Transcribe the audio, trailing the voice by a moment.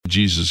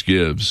Jesus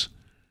gives.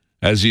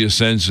 As he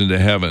ascends into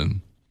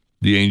heaven,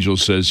 the angel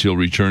says he'll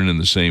return in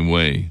the same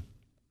way.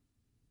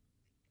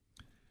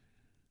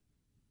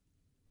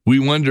 We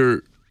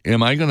wonder,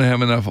 am I going to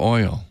have enough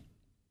oil?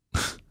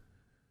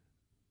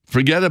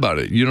 Forget about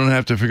it. You don't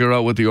have to figure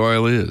out what the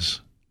oil is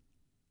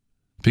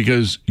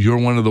because you're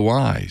one of the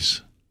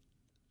wise.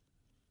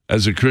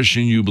 As a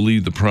Christian, you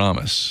believe the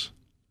promise,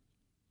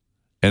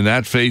 and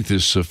that faith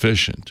is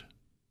sufficient.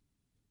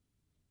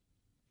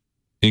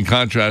 In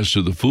contrast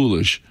to the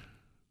foolish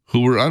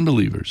who were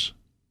unbelievers.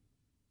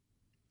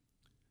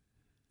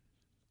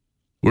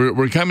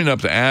 We're coming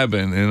up to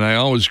Advent, and I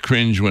always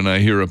cringe when I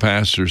hear a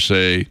pastor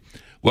say,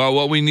 well,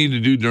 what we need to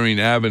do during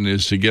Advent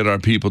is to get our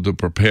people to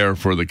prepare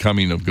for the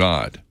coming of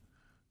God.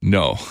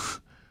 No.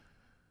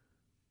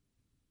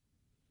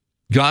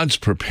 God's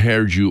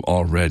prepared you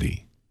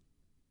already.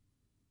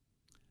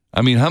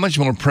 I mean, how much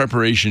more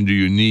preparation do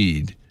you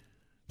need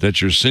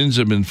that your sins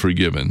have been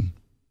forgiven?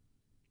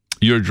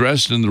 You're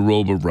dressed in the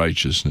robe of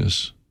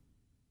righteousness.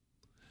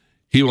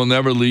 He will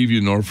never leave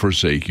you nor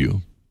forsake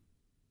you.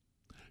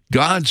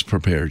 God's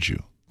prepared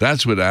you.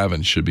 That's what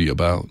Advent should be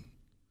about.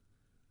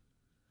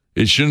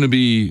 It shouldn't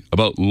be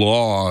about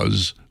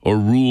laws or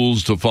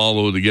rules to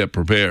follow to get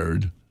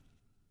prepared.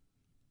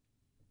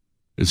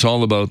 It's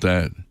all about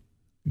that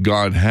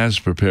God has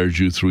prepared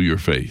you through your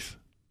faith.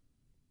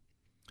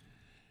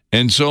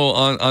 And so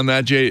on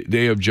that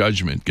day of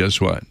judgment,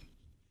 guess what?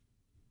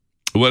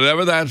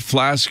 Whatever that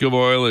flask of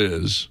oil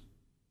is,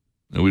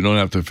 and we don't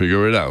have to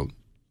figure it out,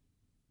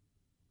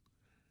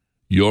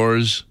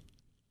 yours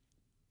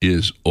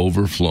is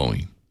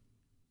overflowing.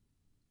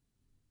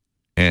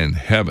 And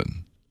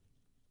heaven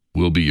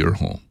will be your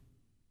home.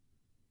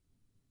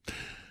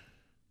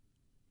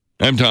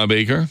 I'm Tom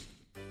Baker.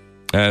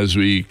 As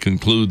we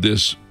conclude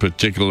this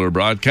particular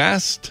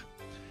broadcast,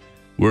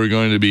 we're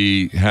going to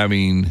be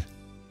having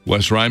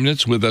Wes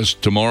Reimnitz with us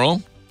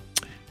tomorrow.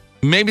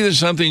 Maybe there's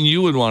something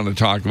you would want to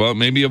talk about,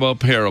 maybe about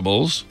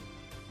parables.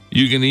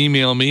 You can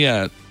email me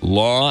at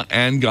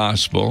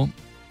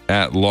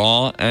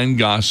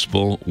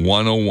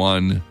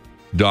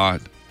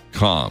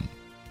lawandgospel@lawandgospel101.com.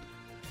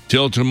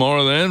 Till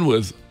tomorrow then,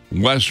 with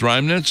Wes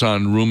Reimnitz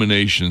on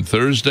Rumination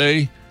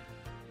Thursday.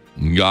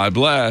 God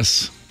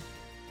bless.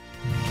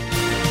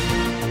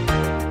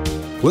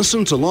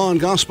 Listen to Law and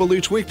Gospel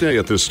each weekday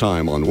at this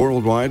time on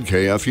Worldwide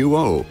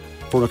KFUO.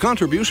 For a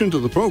contribution to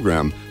the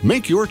program,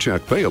 make your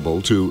check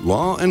payable to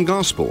Law and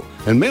Gospel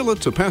and mail it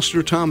to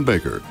Pastor Tom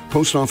Baker,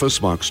 Post Office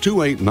Box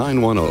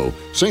 28910,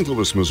 St.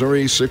 Louis,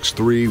 Missouri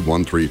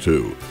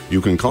 63132.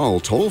 You can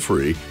call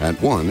toll-free at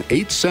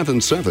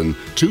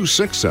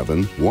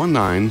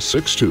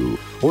 1-877-267-1962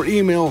 or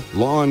email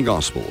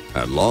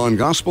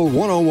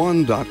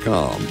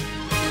lawandgospel@lawandgospel101.com.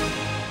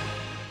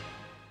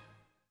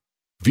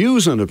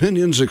 Views and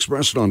opinions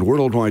expressed on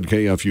Worldwide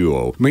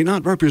KFUO may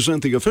not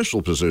represent the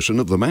official position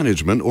of the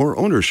management or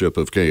ownership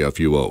of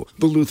KFUO,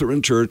 the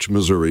Lutheran Church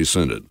Missouri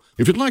Synod.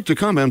 If you'd like to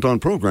comment on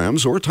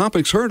programs or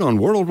topics heard on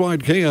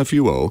Worldwide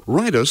KFUO,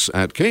 write us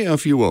at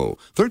KFUO,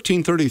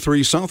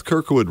 1333 South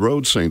Kirkwood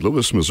Road, St.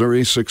 Louis,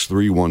 Missouri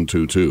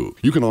 63122.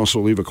 You can also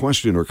leave a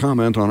question or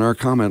comment on our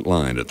comment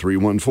line at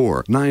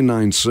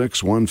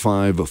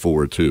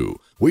 314-996-1542.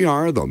 We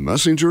are the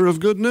messenger of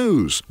good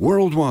news,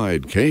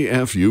 Worldwide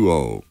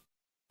KFUO.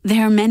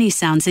 There are many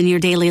sounds in your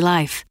daily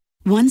life.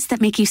 Ones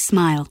that make you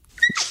smile.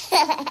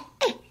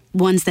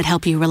 Ones that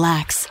help you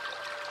relax.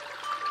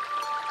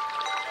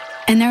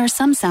 And there are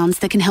some sounds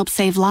that can help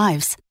save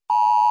lives.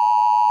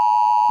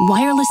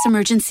 Wireless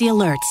emergency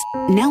alerts,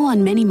 now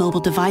on many mobile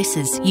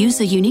devices, use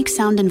a unique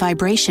sound and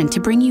vibration to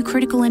bring you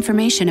critical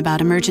information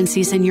about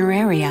emergencies in your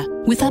area.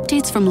 With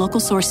updates from local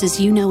sources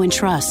you know and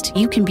trust,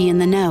 you can be in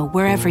the know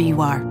wherever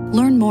you are.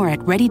 Learn more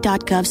at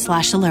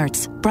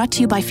ready.gov/alerts. Brought to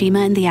you by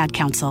FEMA and the Ad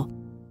Council.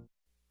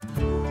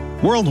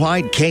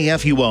 Worldwide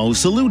KFUO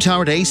salutes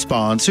our day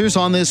sponsors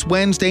on this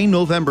Wednesday,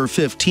 November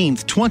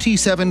 15th,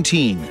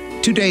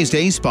 2017. Today's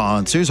day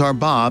sponsors are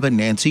Bob and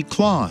Nancy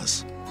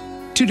Claus.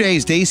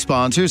 Today's day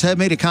sponsors have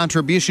made a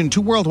contribution to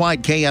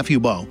Worldwide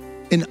KFUO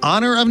in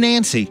honor of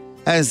Nancy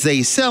as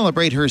they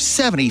celebrate her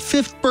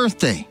 75th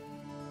birthday.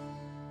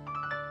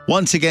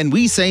 Once again,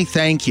 we say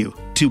thank you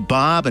to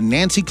Bob and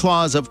Nancy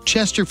Claus of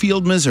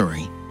Chesterfield,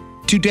 Missouri.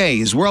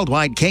 Today's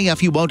Worldwide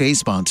KFUO day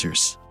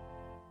sponsors.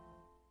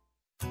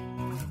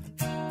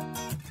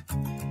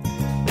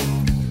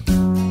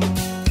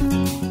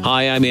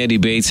 Hi, I'm Andy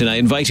Bates, and I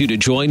invite you to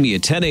join me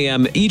at 10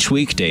 a.m. each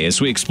weekday as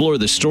we explore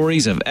the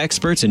stories of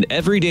experts and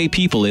everyday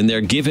people in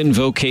their given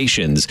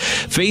vocations.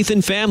 Faith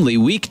and Family,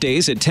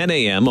 weekdays at 10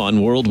 a.m.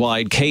 on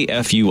Worldwide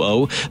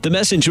KFUO, the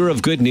messenger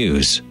of good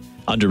news.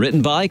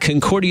 Underwritten by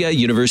Concordia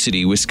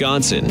University,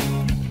 Wisconsin.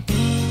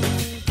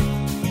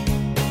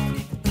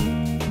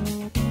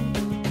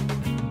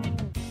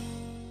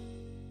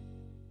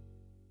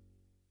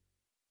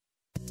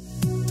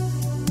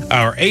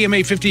 Our AM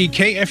 850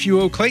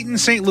 KFUO Clayton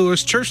St.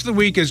 Louis Church of the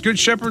Week is Good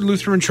Shepherd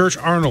Lutheran Church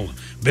Arnold.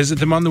 Visit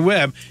them on the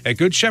web at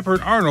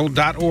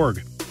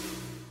goodshepherdarnold.org.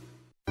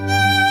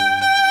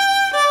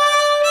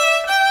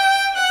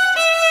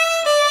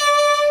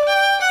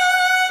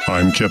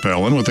 I'm Kip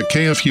Allen with a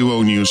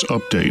KFUO News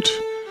update.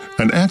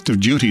 And active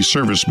duty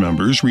service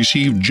members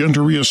received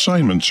gender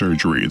reassignment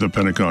surgery, the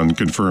Pentagon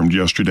confirmed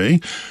yesterday,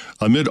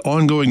 amid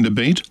ongoing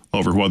debate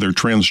over whether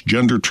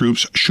transgender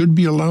troops should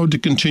be allowed to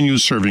continue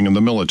serving in the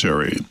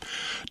military.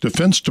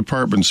 Defense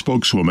Department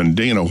spokeswoman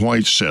Dana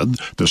White said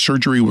the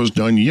surgery was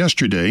done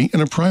yesterday in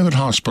a private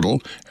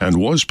hospital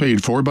and was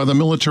paid for by the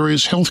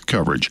military's health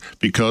coverage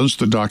because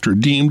the doctor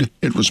deemed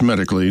it was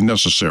medically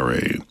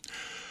necessary.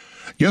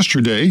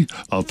 Yesterday,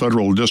 a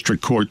federal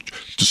district court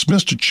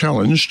dismissed a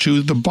challenge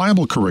to the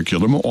Bible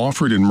curriculum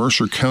offered in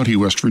Mercer County,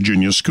 West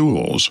Virginia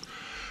schools.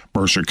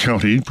 Mercer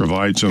County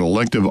provides an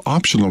elective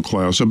optional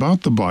class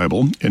about the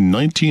Bible in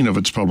 19 of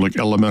its public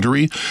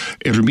elementary,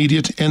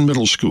 intermediate, and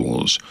middle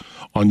schools.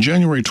 On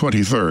January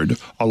 23rd,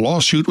 a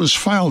lawsuit was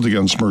filed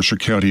against Mercer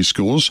County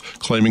schools,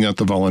 claiming that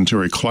the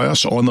voluntary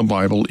class on the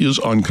Bible is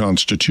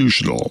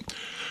unconstitutional.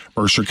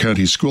 Mercer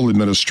County school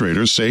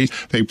administrators say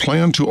they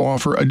plan to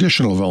offer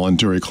additional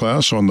voluntary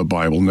class on the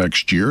Bible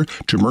next year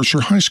to Mercer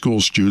High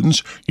School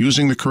students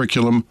using the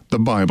curriculum The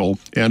Bible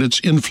and Its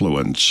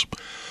Influence.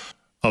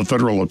 A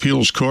federal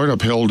appeals court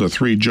upheld a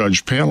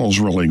 3-judge panel's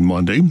ruling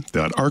Monday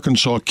that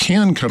Arkansas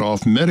can cut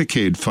off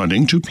Medicaid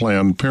funding to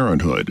Planned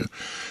Parenthood.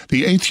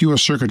 The 8th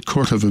U.S. Circuit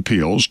Court of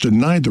Appeals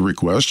denied the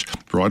request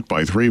brought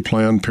by 3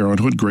 Planned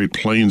Parenthood Great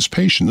Plains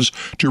patients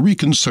to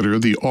reconsider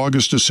the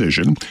August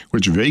decision,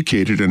 which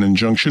vacated an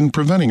injunction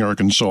preventing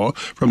Arkansas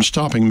from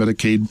stopping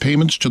Medicaid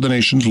payments to the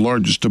nation's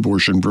largest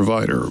abortion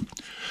provider.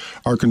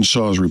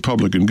 Arkansas's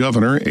Republican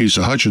Governor,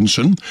 Asa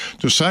Hutchinson,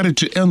 decided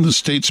to end the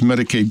state's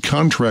Medicaid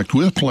contract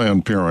with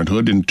Planned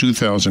Parenthood in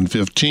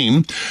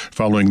 2015,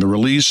 following the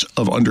release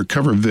of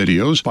undercover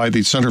videos by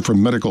the Center for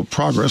Medical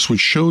Progress, which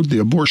showed the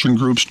abortion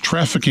group's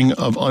trafficking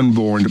of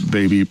unborn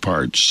baby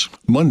parts.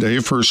 Monday,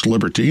 First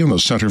Liberty and the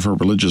Center for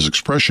Religious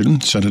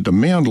Expression sent a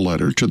demand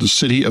letter to the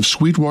city of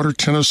Sweetwater,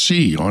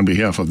 Tennessee, on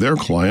behalf of their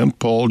client,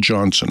 Paul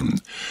Johnson.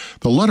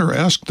 The letter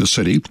asked the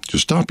city to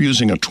stop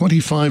using a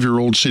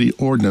 25-year-old city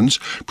ordinance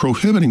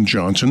prohibiting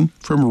Johnson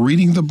from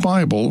reading the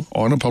Bible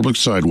on a public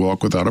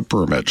sidewalk without a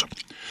permit.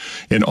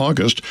 In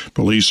August,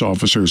 police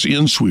officers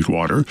in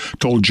Sweetwater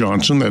told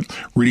Johnson that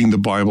reading the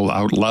Bible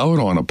out loud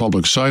on a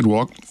public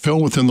sidewalk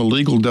fell within the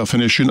legal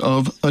definition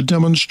of a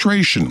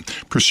demonstration,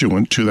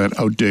 pursuant to that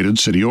outdated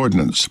city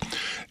ordinance.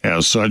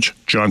 As such,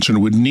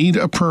 Johnson would need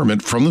a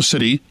permit from the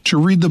city to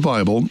read the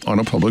Bible on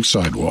a public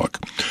sidewalk.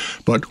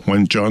 But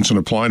when Johnson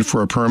applied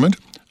for a permit,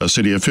 a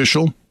city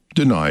official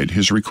denied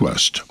his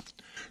request.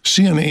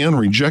 CNN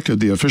rejected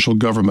the official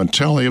government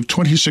tally of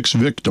 26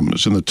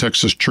 victims in the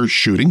Texas church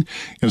shooting,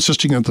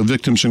 insisting that the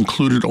victims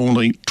included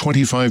only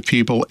 25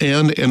 people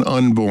and an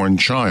unborn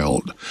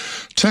child.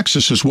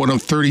 Texas is one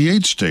of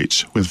 38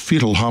 states with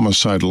fetal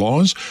homicide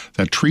laws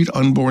that treat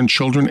unborn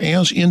children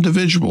as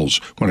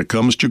individuals when it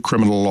comes to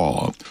criminal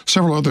law.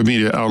 Several other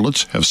media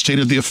outlets have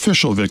stated the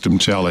official victim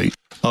tally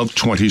of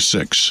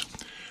 26.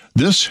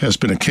 This has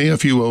been a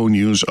KFUO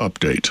News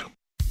Update.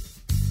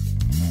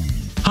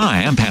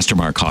 Hi, I'm Pastor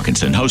Mark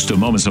Hawkinson, host of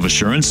Moments of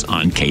Assurance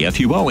on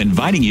KFUO,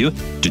 inviting you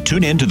to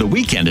tune in to the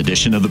weekend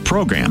edition of the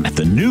program at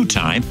the new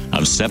time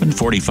of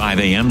 7:45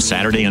 a.m.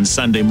 Saturday and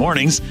Sunday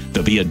mornings.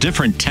 There'll be a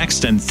different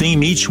text and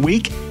theme each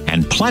week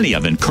and plenty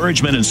of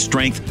encouragement and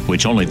strength,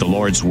 which only the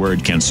Lord's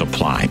Word can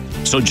supply.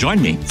 So join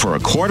me for a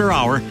quarter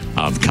hour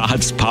of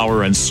God's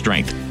power and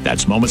strength.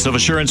 That's Moments of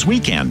Assurance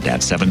weekend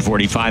at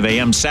 7:45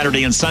 a.m.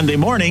 Saturday and Sunday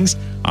mornings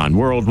on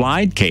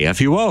Worldwide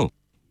KFUO.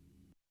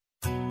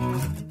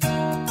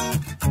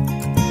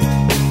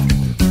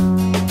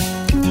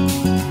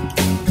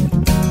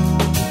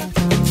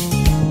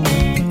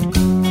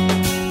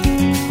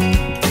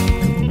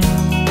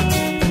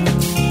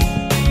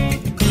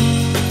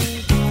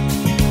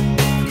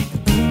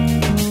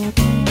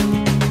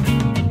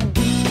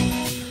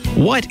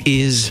 What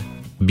is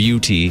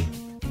beauty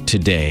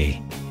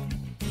today?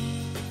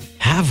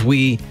 Have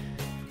we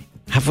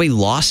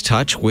lost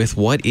touch with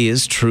what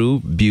is true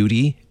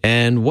beauty,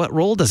 and what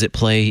role does it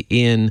play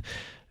in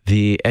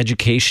the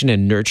education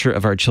and nurture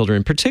of our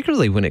children,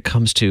 particularly when it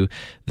comes to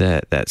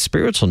that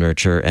spiritual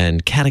nurture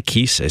and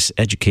catechesis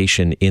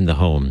education in the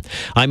home?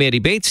 I'm Andy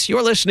Bates.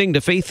 You're listening to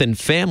Faith and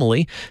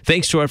Family.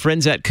 Thanks to our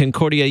friends at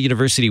Concordia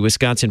University,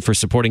 Wisconsin for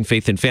supporting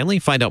Faith and Family.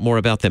 Find out more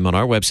about them on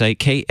our website,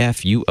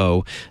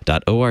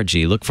 kfuo.org.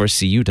 Look for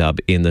CUW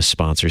in the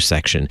sponsor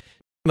section.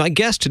 My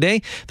guest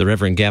today, the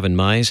Reverend Gavin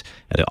Mize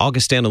at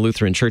Augustana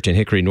Lutheran Church in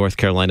Hickory, North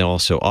Carolina,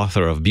 also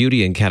author of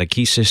Beauty and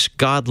Catechesis,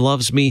 God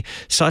Loves Me,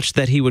 Such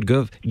That He Would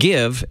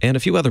Give, and a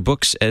few other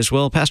books as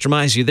well. Pastor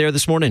Mize, you there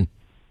this morning?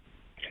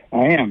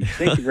 I am.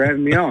 Thank you for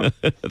having me on.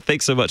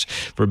 Thanks so much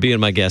for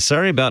being my guest.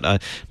 Sorry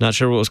about not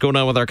sure what was going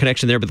on with our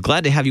connection there, but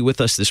glad to have you with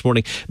us this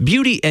morning.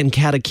 Beauty and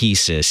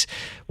catechesis.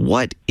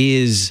 What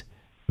is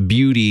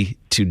beauty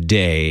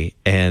today?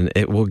 And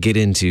we'll dig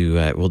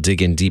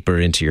in deeper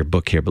into your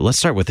book here, but let's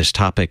start with this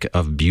topic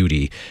of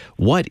beauty.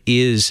 What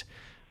is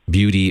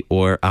beauty,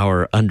 or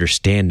our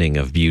understanding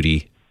of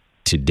beauty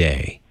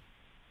today?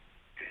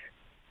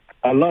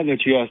 I love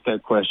that you asked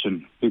that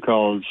question,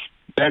 because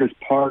that is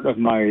part of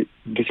my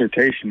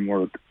dissertation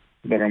work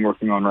that I'm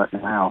working on right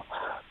now.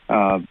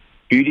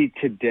 Beauty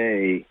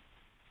today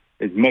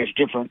is much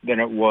different than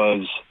it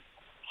was,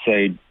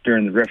 say,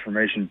 during the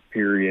Reformation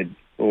period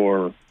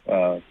or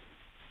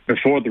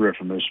before the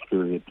Reformation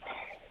period.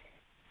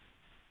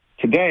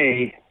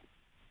 Today,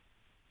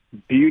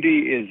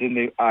 beauty is in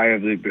the eye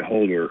of the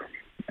beholder,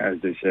 as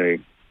they say.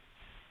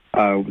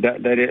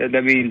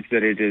 That means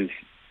that it is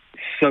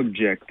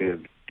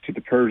subjective to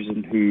the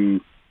person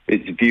who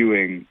is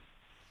viewing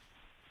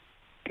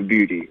the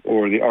beauty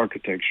or the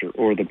architecture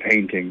or the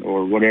painting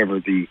or whatever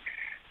the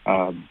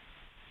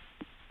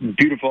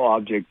beautiful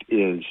object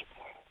is,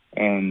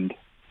 and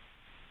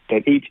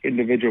that each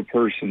individual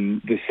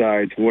person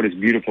decides what is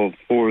beautiful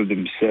for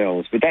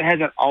themselves. But that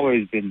hasn't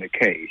always been the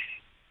case.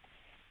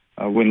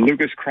 When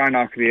Lucas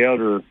Cranach the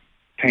Elder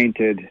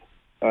painted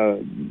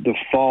the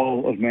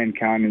fall of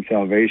mankind and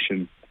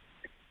salvation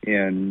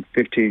in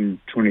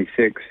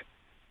 1526,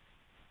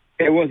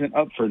 it wasn't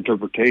up for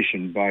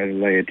interpretation by the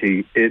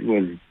laity. It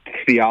was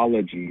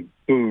theology,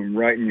 boom,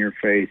 right in your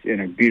face in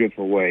a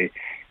beautiful way.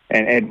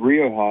 And Ed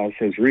Riojas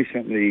has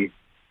recently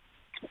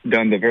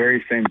done the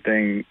very same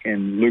thing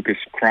in Lucas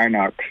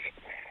Cranach's,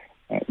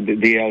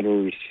 the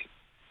Elder's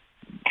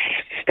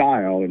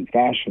style and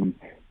fashion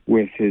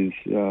with his,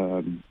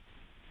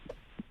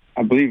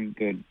 I believe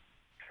the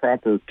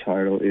proper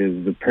title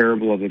is The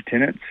Parable of the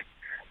Tenants,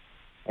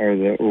 or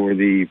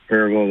the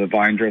Parable of the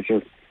Vine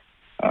Dresser.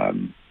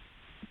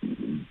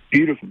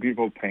 Beautiful,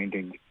 beautiful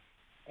painting.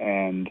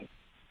 And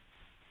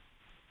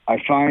I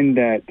find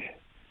that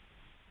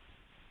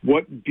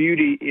what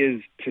beauty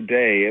is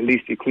today, at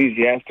least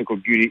ecclesiastical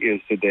beauty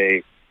is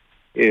today,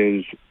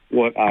 is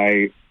what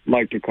I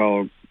like to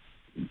call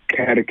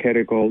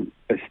catechetical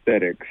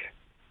aesthetics.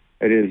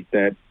 It is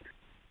that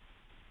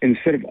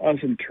instead of us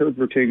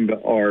interpreting the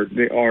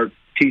art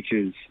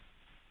teaches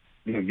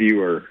the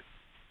viewer.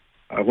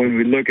 When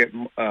we look at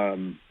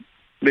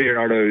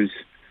Leonardo's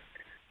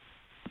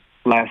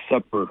Last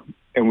Supper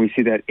and we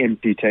see that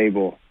empty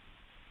table,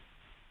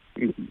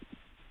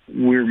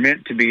 we're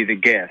meant to be the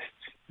guests.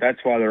 That's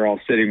why they're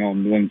all sitting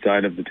on one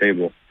side of the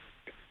table.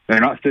 They're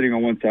not sitting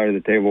on one side of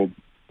the table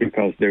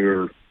because they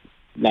were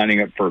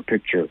lining up for a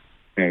picture.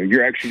 You know,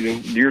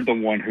 you're the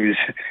one who's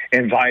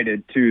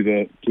invited to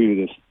the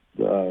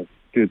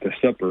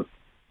supper.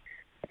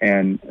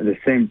 And the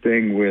same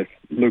thing with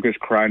Lucas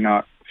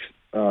Cranach's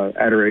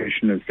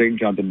adoration of St.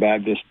 John the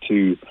Baptist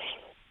to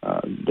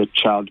the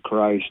child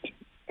Christ,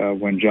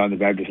 when John the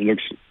Baptist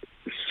looks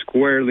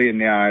squarely in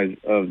the eyes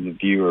of the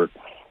viewer.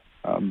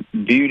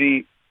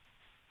 Beauty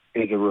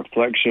is a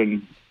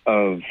reflection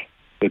of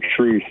the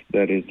truth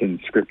that is in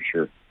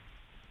Scripture.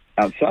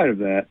 Outside of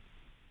that,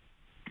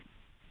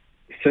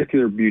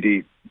 secular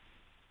beauty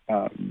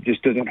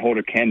just doesn't hold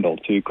a candle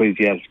to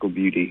ecclesiastical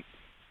beauty.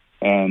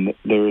 And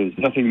there is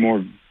nothing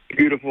more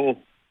beautiful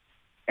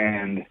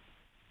and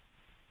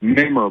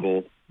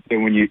memorable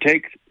than when you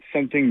take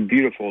something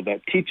beautiful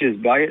that teaches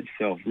by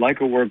itself,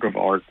 like a work of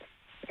art,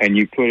 and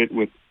you put it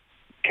with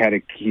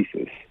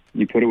catechesis.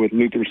 You put it with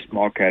Luther's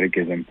Small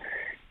Catechism.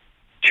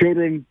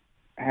 Children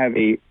have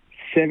a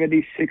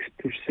 76%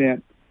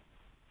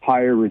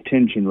 higher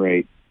retention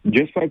rate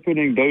just by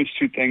putting those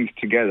two things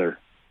together.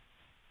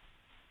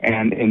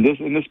 And in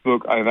this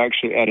book, I've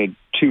actually added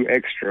 2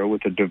 extra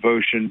with a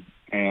devotion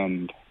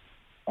and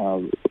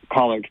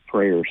collect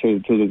prayer, so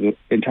that the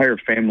entire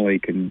family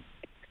can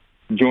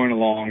join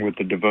along with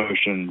the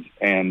devotions,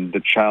 and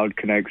the child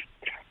connects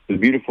the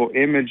beautiful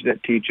image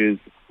that teaches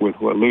with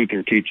what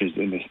Luther teaches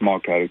in the Small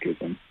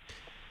Catechism.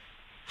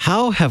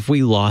 How have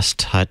we lost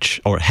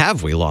touch, or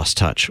have we lost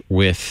touch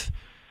with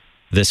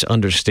this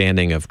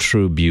understanding of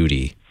true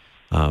beauty?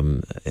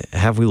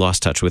 Have we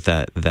lost touch with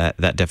that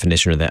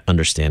definition or that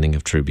understanding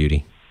of true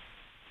beauty?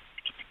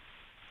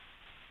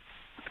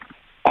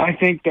 I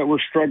think that we're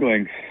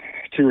struggling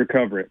to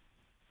recover it.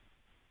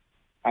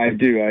 I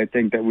do. I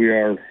think that we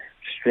are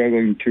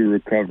struggling to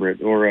recover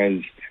it. Or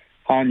as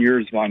Han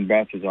Urs von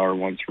Balthasar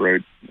once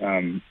wrote,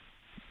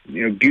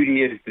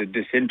 beauty is the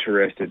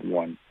disinterested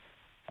one,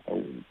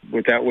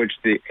 without which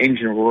the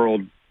ancient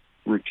world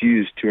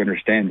refused to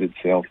understand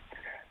itself.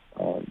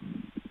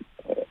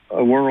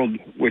 A world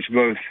which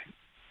both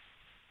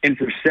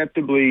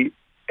imperceptibly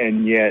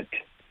and yet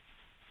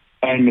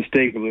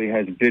unmistakably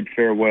has bid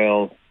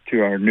farewell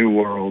to our new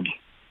world,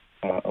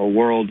 a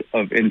world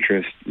of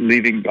interest,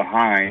 leaving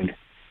behind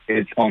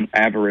its own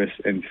avarice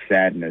and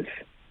sadness.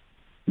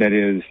 That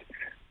is,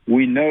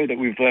 we know that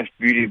we've left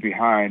beauty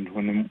behind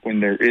when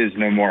there is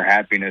no more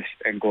happiness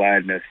and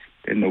gladness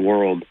in the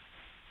world,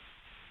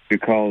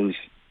 because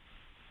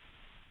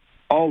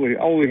all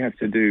we have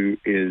to do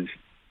is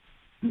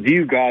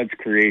view God's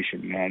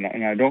creation,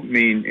 and I don't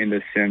mean in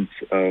the sense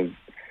of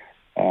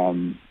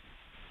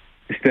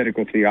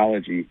aesthetical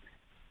theology,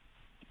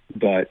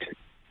 but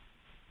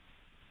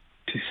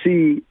to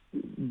see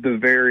the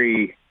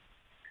very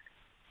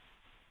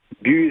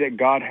beauty that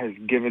God has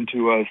given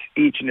to us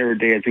each and every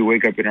day as we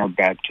wake up in our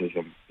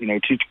baptism.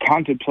 To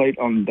contemplate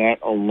on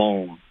that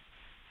alone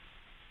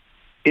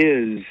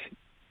is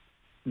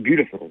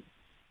beautiful.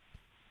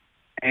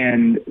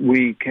 and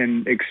we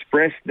can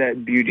express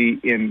that beauty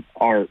in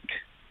art.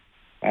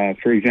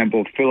 For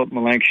example, Philip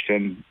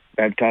Melanchthon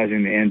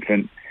baptizing the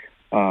infant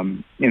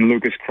in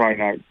Lucas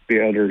Cranach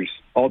the Elder's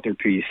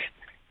altarpiece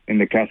in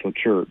the Catholic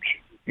Church.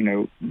 You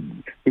know,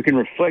 we can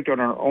reflect on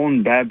our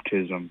own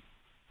baptism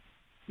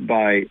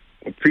by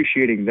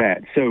appreciating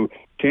that. So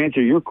to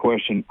answer your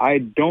question, I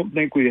don't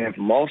think we have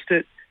lost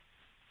it.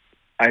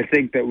 I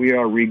think that we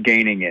are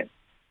regaining it.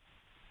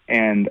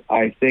 And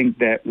I think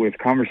that with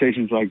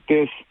conversations like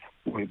this,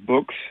 with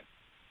books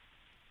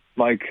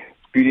like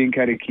Beauty and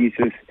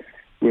Catechesis,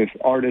 with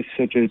artists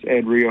such as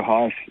Ed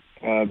Riojas,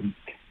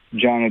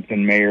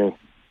 Jonathan Mayer,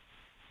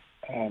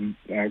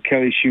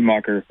 Kelly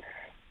Schumacher,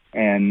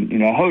 and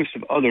a host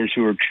of others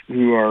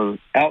who are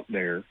out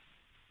there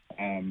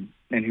and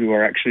who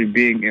are actually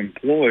being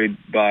employed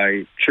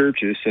by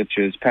churches such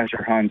as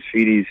Pastor Hans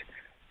Feedy's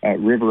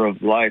River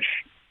of Life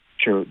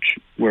Church,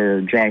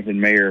 where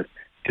Jonathan Mayer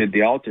did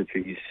the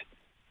altarpiece.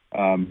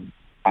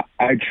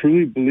 I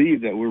truly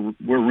believe that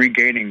we're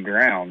regaining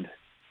ground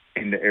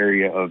in the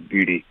area of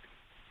beauty,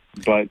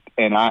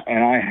 and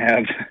I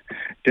have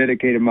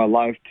dedicated my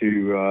life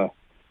to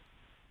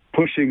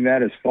pushing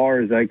that as far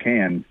as I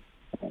can.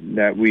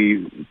 That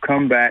we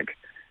come back,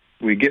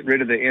 we get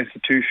rid of the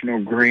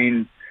institutional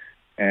green,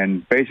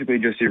 and basically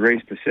just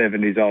erase the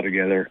 70s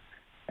altogether,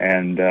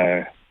 and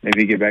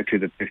maybe get back to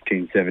the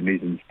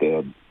 1570s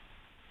instead.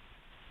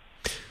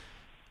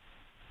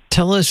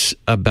 Tell us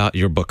about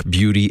your book,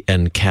 Beauty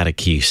and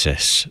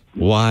Catechesis.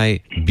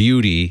 Why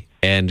beauty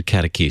and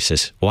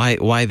catechesis?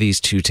 Why these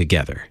two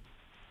together?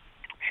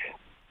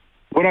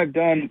 What I've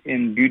done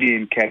in Beauty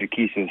and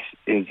Catechesis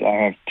is I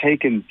have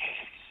taken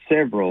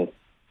several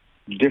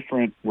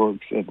different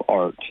works of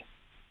art.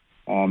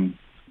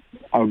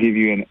 I'll give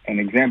you an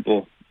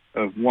example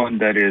of one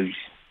that is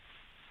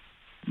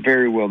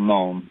very well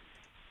known.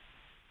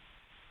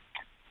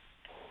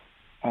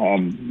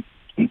 And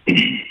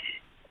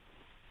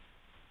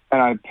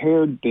I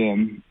paired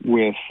them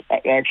with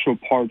actual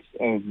parts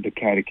of the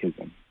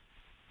catechism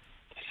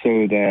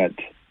so that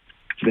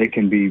they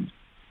can be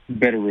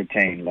better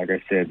retained. Like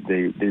I said,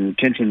 the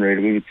retention rate,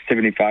 I believe it's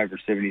 75 or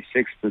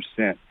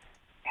 76%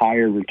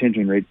 higher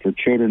retention rate for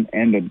children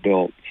and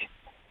adults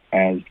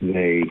as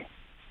they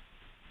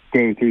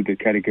go through the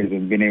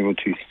catechism, being able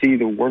to see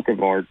the work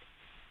of art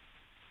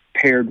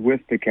paired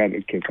with the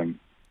catechism.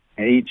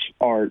 And each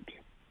art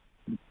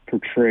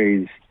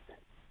portrays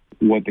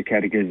what the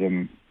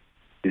catechism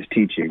is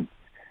teaching.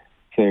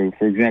 So,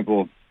 for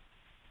example,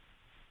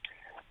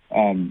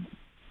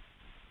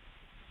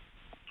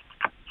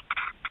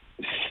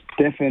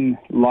 Stephen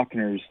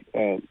Lochner's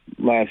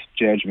Last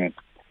Judgment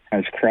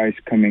has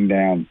Christ coming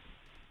down.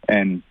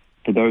 And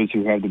for those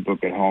who have the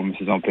book at home,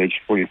 this is on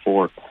page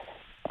 44.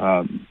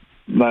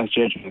 Last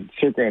Judgment,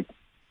 circa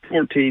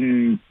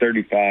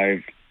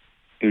 1435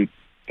 through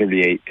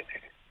 38,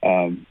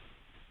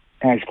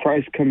 has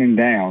Christ coming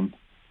down,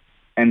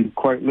 and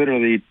quite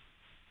literally,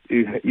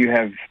 you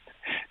have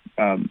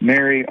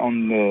Mary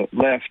on the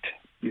left,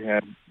 you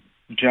have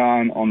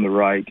John on the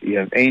right, you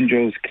have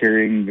angels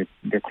carrying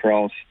the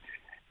cross,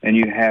 and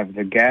you have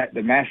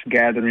the mass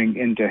gathering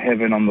into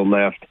heaven on the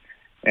left,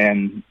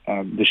 and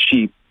the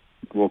sheep,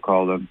 we'll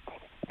call them,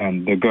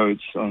 and the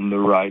goats on the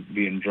right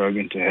being dragged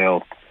into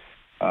hell.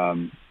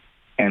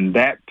 And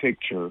that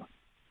picture,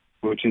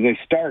 which is a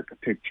stark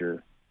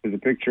picture, is a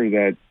picture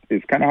that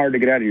is kind of hard to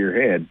get out of your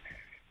head.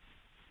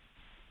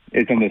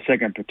 It's on the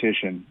second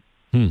petition.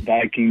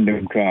 Thy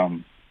kingdom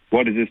come.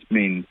 What does this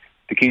mean?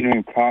 The kingdom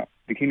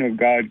of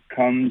God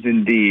comes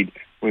indeed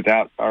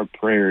without our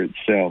prayer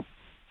itself.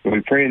 So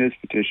we pray in this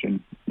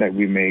petition that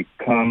it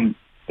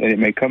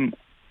may come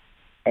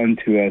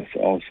unto us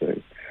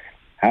also.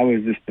 How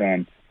is this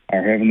done?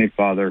 Our Heavenly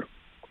Father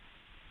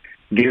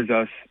gives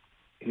us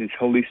His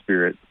Holy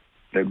Spirit,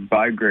 that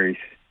by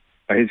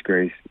His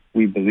grace,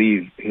 we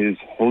believe His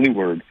holy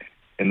word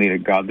and lead a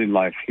godly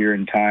life here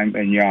in time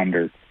and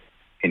yonder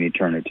in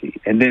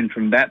eternity. And then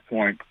from that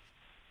point,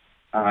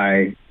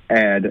 I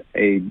add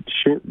a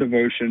short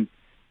devotion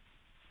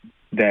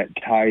that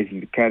ties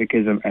the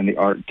catechism and the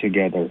art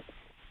together.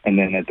 And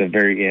then at the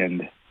very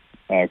end,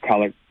 a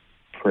collect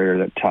prayer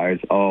that ties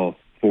all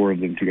four of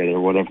them together,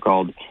 what I've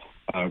called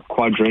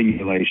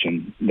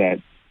quadrangulation, so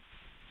that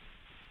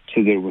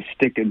it will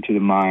stick into the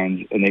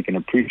minds and they can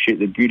appreciate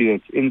the beauty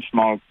that's in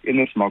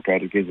the small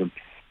catechism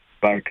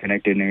by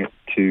connecting it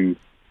to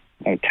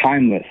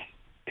timeless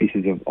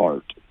pieces of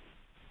art.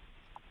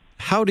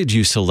 How did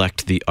you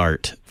select the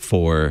art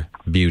for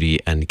Beauty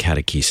and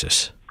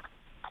Catechesis?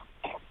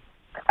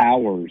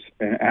 Hours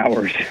and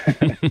hours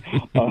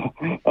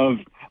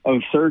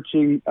of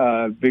searching,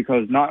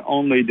 because not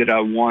only did I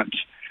want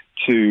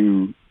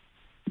to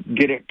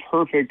get it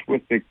perfect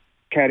with the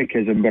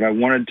catechism, but I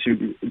wanted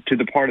to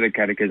the part of the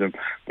catechism,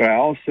 but I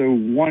also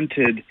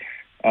wanted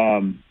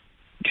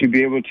to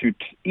be able to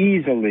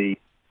easily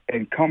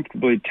and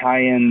comfortably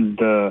tie in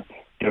the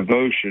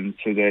devotion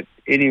so that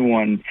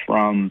anyone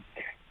from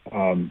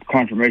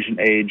confirmation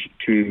age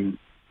to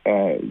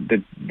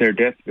their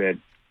deathbed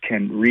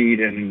can read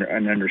and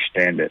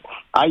understand it.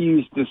 I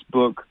used this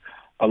book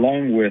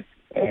along with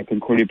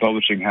Concordia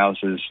Publishing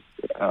House's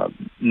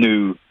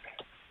new,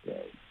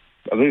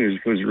 I believe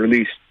it was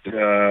released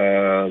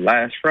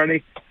last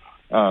Friday,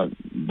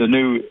 the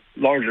new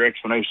larger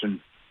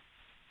explanation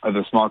of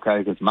the Small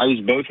Catechism. I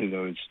used both of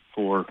those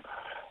for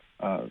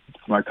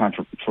my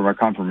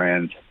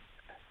confirmands,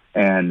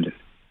 and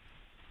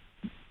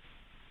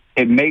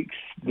it makes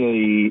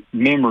the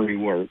memory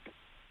work,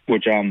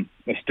 which I'm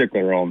a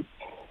stickler on,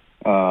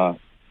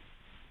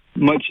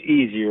 much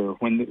easier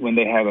when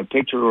they have a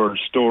picture or a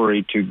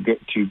story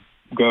to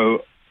go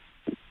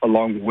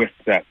along with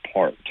that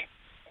part.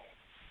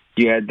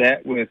 You had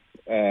that with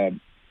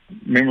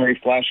memory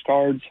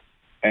flashcards,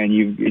 and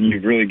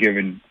you've really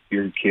given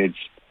your kids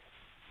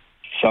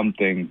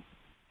something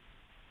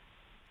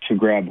to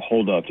grab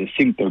hold of, to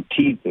sink their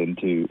teeth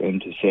into,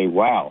 and to say,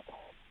 wow,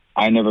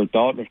 I never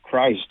thought of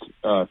Christ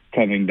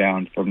coming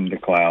down from the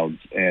clouds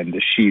and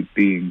the sheep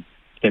being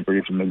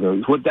separated from the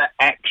goats. What that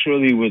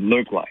actually would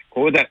look like.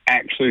 What would that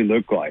actually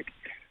look like?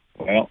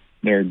 Well,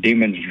 there are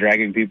demons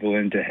dragging people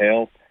into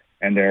hell,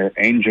 and there are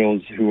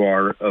angels who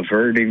are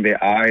averting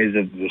the eyes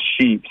of the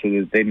sheep so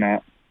that they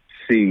not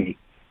see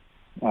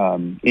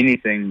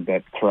anything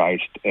but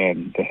Christ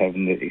and the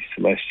heavenly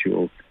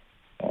celestial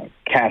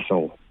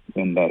castle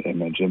in that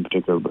image, in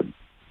particular, but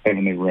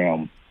heavenly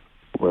realm,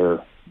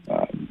 where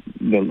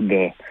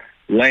the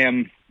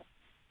Lamb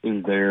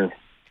is there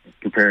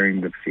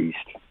preparing the feast.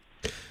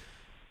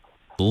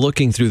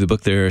 Looking through the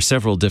book, there are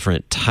several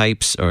different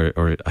types,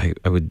 or I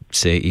would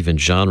say even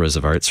genres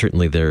of art.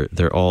 Certainly,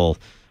 they're all,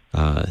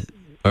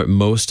 or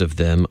most of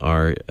them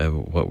are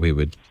what we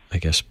would, I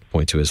guess,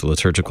 point to as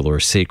liturgical or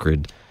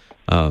sacred.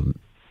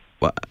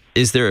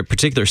 Is there a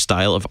particular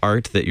style of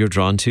art that you're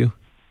drawn to?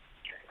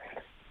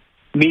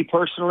 Me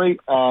personally,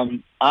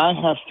 I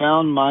have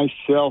found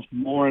myself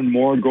more and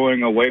more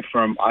going away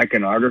from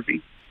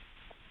iconography,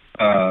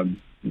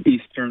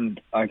 Eastern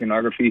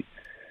iconography,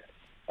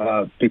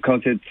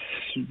 because it's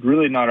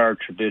really not our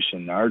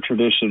tradition. Our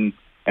tradition,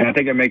 and I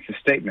think it makes a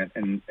statement,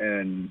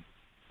 and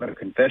a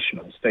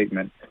confessional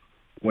statement,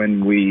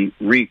 when we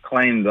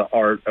reclaim the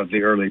art of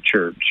the early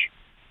church.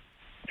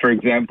 For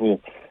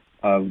example,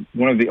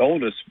 one of the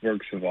oldest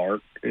works of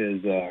art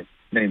is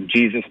named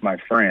Jesus My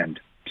Friend,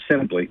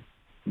 simply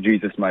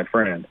Jesus My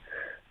Friend.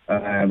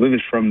 I believe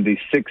it's from the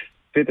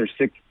 5th or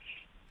 6th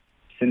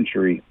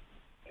century.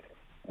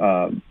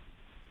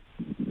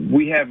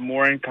 We have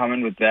more in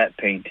common with that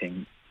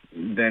painting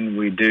than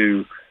we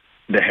do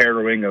the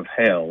harrowing of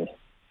hell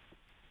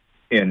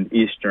in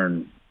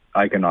Eastern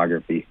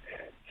iconography.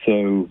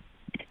 So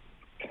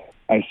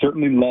I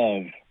certainly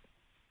love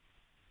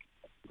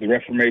the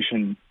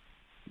Reformation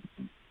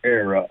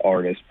era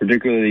artists,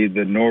 particularly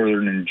the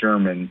Northern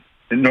German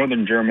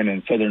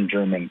and Southern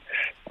German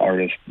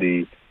artists,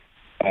 the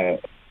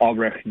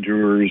Albrecht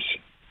Dürer's,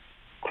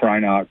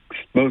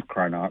 both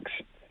Kreinachs,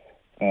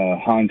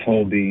 Hans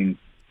Holbein.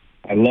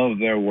 I love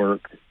their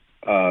work.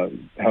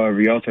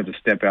 However, you also have to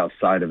step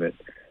outside of it,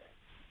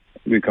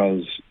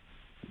 because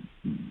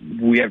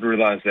we have to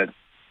realize that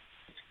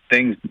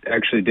things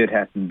actually did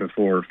happen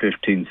before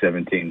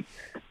 1517,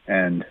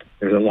 and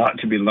there's a lot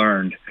to be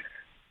learned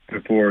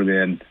before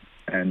then,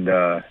 and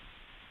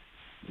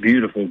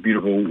beautiful,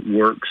 beautiful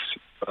works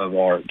of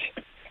art,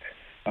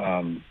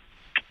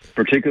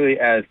 particularly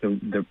as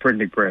the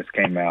printing press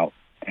came out,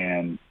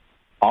 and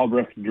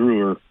Albrecht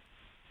Dürer,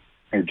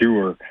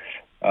 believe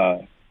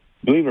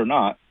it or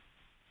not,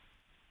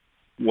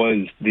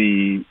 was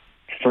the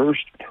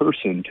first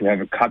person to have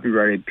a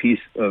copyrighted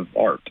piece of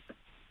art.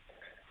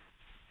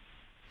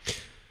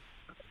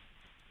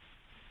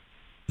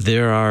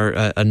 There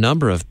are a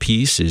number of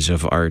pieces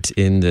of art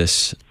in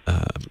this,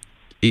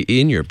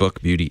 in your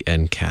book, Beauty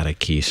and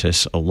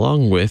Catechesis,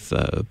 along with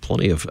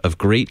plenty of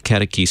great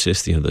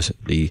catechesis. You know,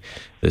 the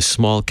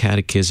small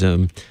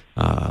catechism,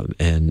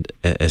 and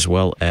as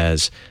well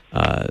as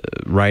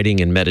writing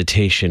and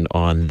meditation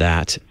on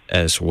that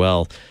as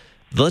well.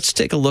 Let's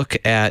take a look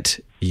at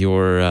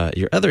your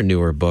other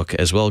newer book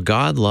as well,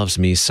 God Loves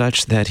Me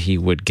Such That He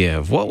Would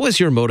Give. What was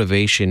your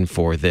motivation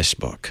for this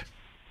book?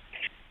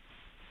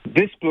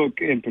 This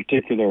book in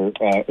particular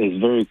is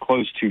very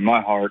close to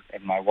my heart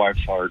and my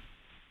wife's heart.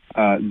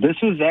 This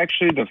was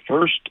actually the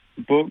first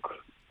book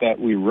that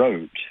we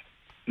wrote,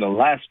 the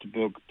last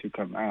book to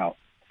come out.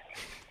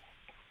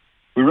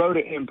 We wrote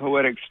it in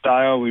poetic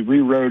style. We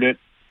rewrote it,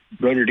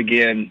 wrote it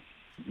again,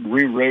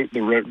 rewrote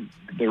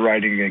the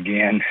writing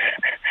again,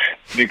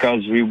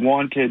 because we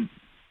wanted,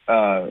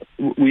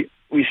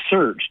 we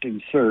searched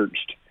and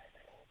searched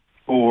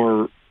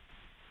for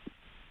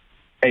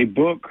a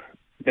book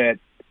that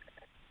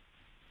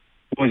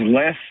was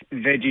less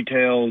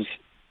VeggieTales,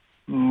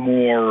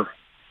 more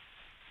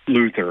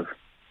Luther.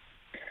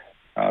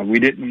 We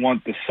didn't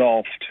want the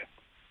soft,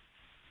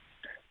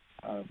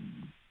 kind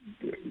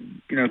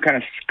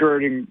of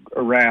skirting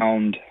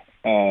around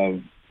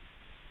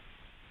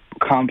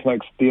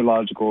complex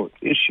theological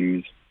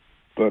issues,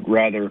 but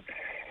rather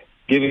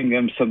giving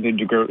them something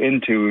to grow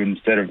into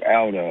instead of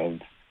out of.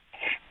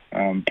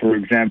 For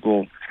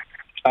example,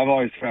 I've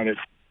always found it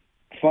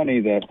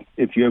funny that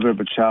if you open up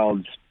a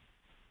child's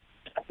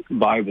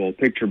Bible,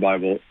 picture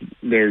Bible,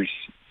 there's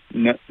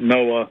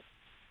Noah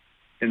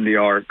in the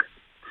ark,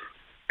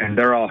 and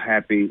they're all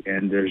happy,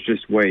 and there's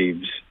just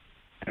waves.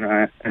 And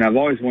I've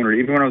always wondered,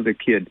 even when I was a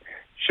kid,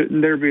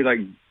 shouldn't there be like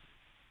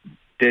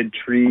dead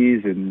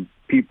trees and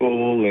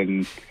people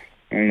and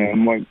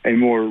a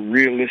more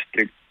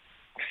realistic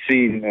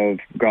scene of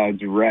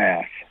God's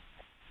wrath?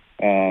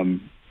 And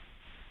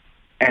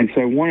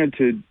so I wanted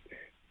to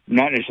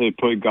not necessarily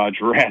put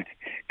God's wrath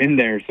in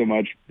there so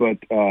much,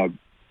 but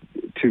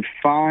to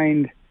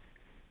find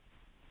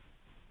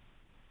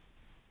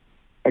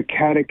a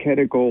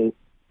catechetical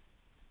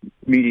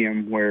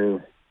medium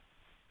where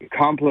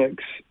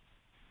complex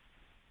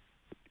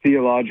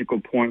theological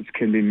points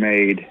can be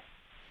made,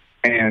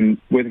 and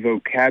with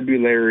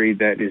vocabulary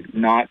that is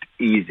not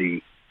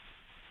easy,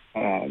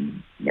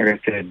 like I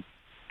said,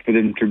 for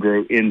them to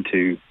grow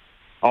into,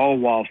 all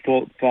while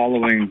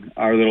following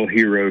our little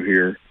hero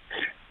here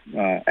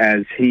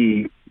as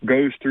he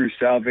goes through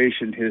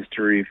salvation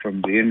history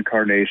from the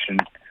incarnation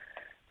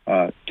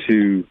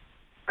to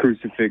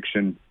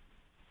crucifixion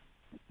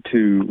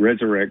to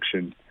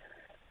resurrection.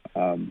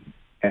 And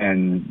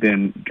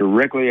then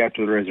directly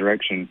after the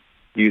resurrection,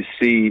 you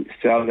see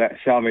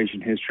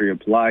salvation history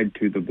applied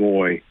to the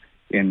boy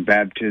in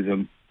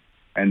baptism.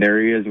 And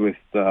there he is with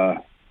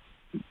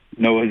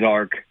Noah's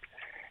Ark.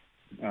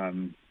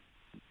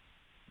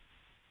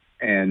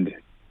 And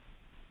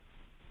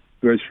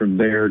goes from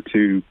there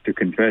to the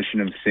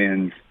confession of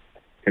sins,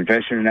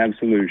 confession and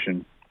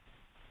absolution,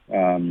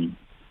 and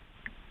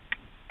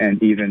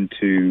even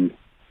to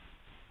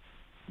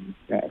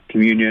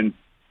communion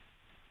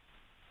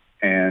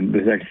and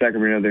the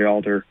sacrament of the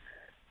altar.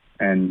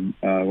 And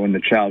when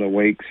the child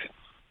awakes,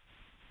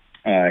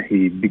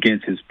 he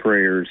begins his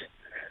prayers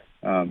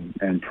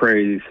and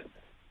prays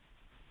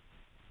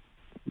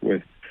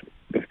with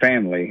the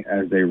family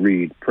as they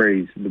read.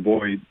 Prays. The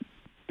boy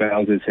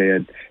bows his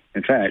head.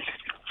 In fact,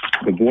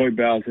 the boy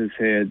bows his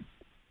head,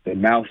 the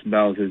mouse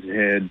bows his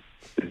head,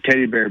 the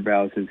teddy bear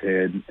bows his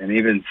head, and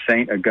even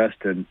St.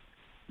 Augustine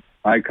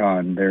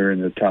icon there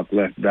in the top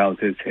left bows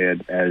his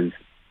head as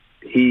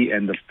he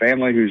and the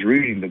family who's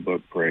reading the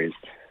book prays.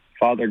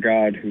 Father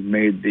God, who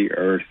made the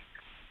earth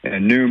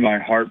and knew my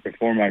heart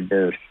before my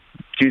birth,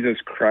 Jesus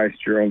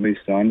Christ, your only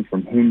Son,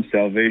 from whom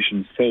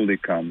salvation solely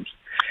comes,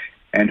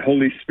 and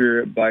Holy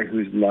Spirit, by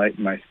whose light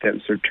my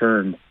steps are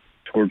turned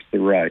towards the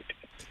right.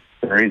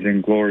 Praise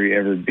and glory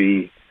ever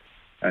be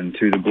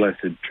unto the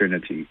blessed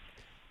Trinity.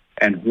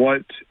 And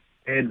what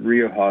Ed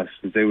Riojas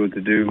was able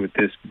to do with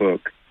this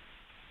book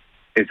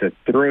is a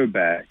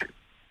throwback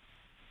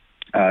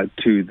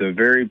to the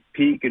very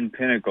peak and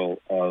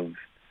pinnacle of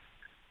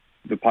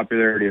the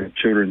popularity of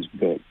children's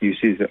book. You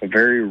see a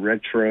very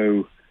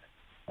retro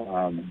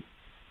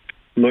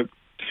look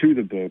to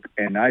the book,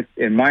 and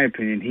in my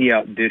opinion, he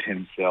outdid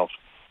himself.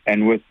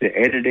 And with the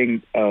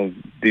editing of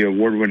the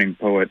award-winning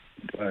poet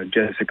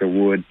Jessica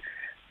Wood,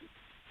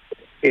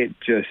 it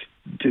just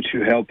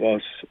to help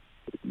us,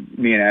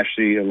 me and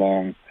Ashley,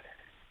 along.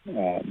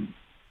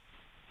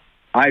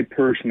 I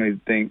personally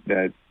think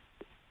that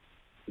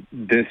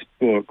this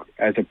book,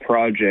 as a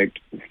project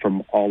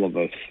from all of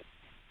us,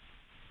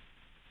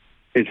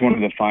 is one of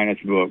the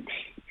finest books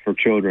for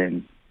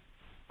children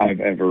I've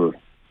ever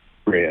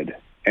read.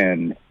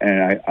 And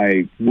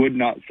I would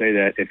not say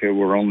that if it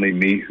were only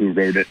me who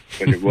wrote it,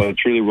 but it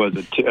truly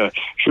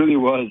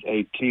was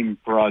a team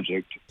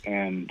project,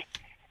 and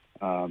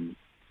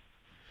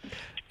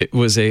it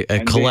was a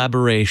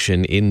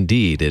collaboration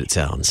indeed. It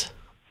sounds.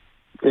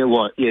 It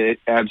was. Yeah,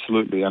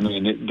 absolutely. I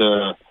mean,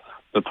 the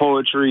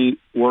poetry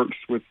works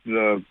with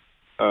the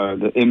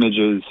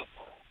images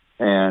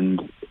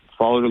and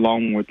followed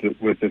along with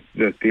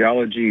the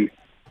theology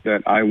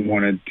that I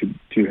wanted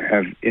to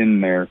have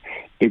in there,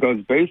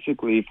 because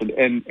basically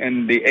and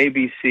the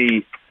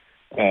ABC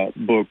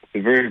book,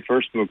 the very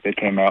first book that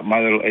came out,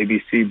 My Little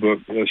ABC book,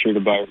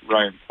 illustrated by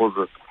Ryan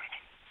Porter.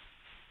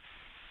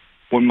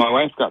 When my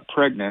wife got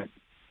pregnant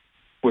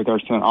with our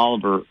son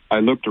Oliver, I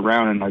looked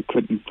around and I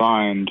couldn't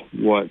find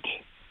what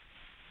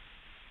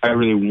I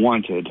really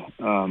wanted.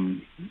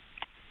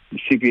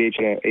 CPH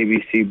had an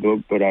ABC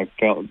book, but I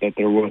felt that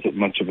there wasn't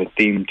much of a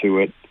theme to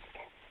it.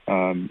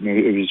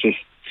 It was just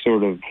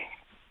sort of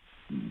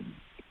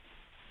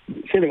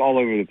all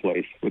over the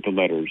place with the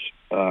letters.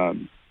 So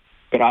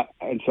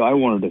I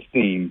wanted a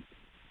theme,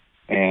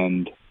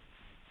 and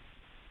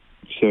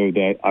so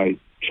that I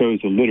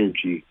chose a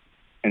liturgy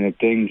and the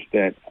things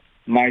that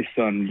my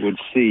son would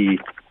see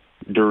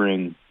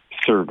during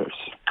service.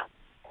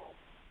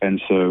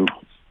 And so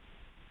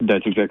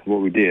that's exactly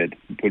what we did.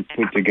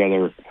 Put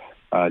together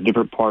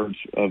different parts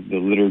of the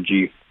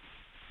liturgy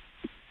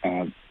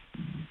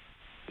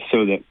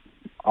so that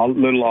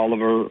little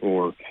Oliver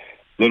or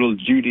little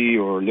Judy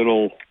or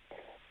little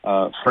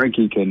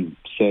Frankie can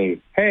say,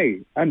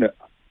 "Hey, I know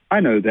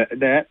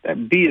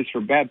that B is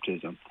for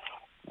baptism."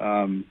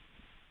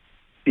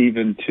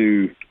 Even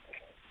to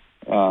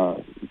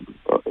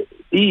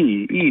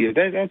E,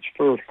 that's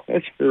for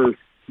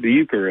the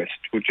Eucharist,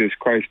 which is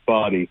Christ's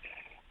body.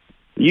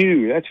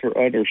 That's for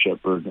under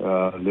shepherd,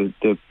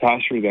 the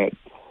pastor that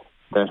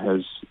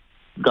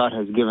God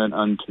has given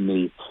unto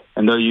me.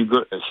 And though you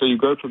go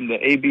from the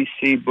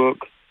ABC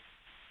book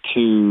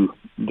to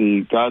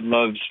the God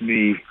loves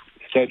me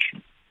such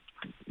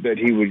that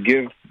he would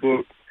give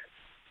book,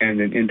 and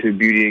then into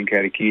beauty and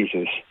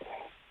catechesis.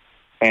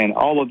 And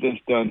all of this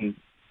done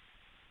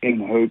in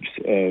hopes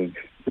of,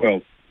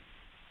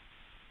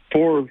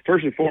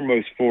 first and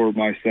foremost for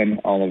my son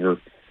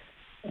Oliver,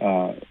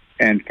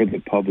 and for the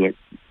public,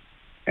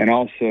 and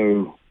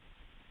also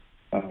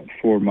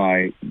for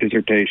my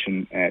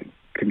dissertation at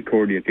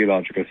Concordia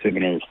Theological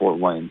Seminary, Fort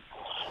Wayne.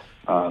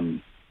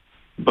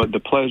 But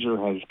the pleasure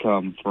has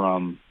come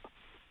from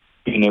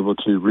being able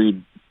to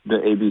read the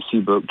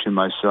ABC book to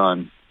my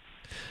son.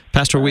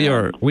 Pastor, we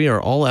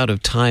are all out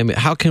of time.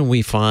 How can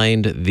we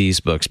find these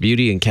books?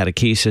 Beauty and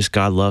Catechesis,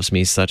 God Loves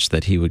Me Such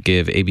That He Would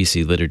Give,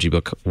 ABC Liturgy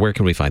Book. Where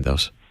can we find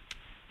those?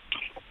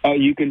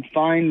 You can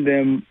find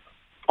them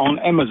on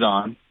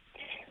Amazon.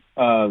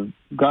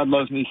 God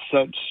Loves Me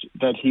Such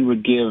That He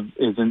Would Give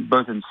is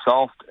both in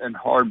soft and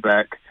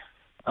hardback.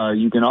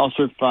 You can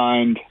also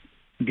find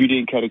Beauty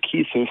and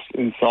Catechesis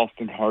in soft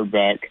and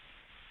hardback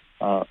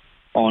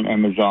on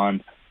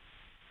Amazon.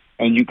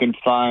 And you can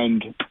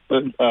find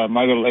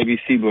my little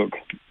ABC book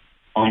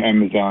on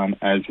Amazon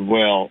as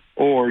well.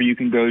 Or you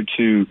can go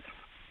to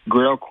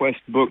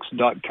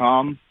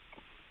GrailQuestBooks.com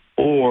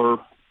or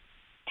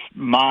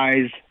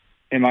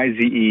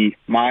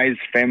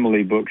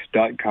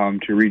MizefamilyBooks.com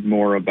to read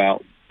more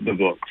about the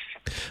books.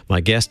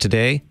 My guest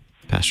today,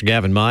 Pastor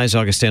Gavin Mize,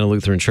 Augustana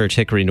Lutheran Church,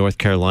 Hickory, North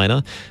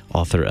Carolina,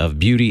 author of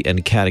Beauty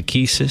and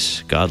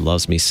Catechesis, God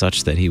Loves Me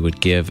Such That He Would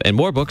Give, and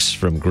more books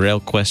from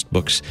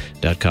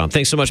GrailQuestBooks.com.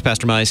 Thanks so much,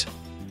 Pastor Mize.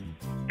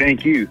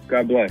 Thank you.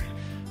 God bless.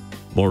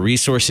 More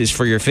resources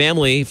for your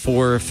family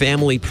for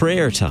family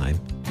prayer time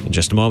in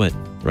just a moment,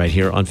 right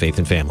here on Faith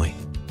and Family.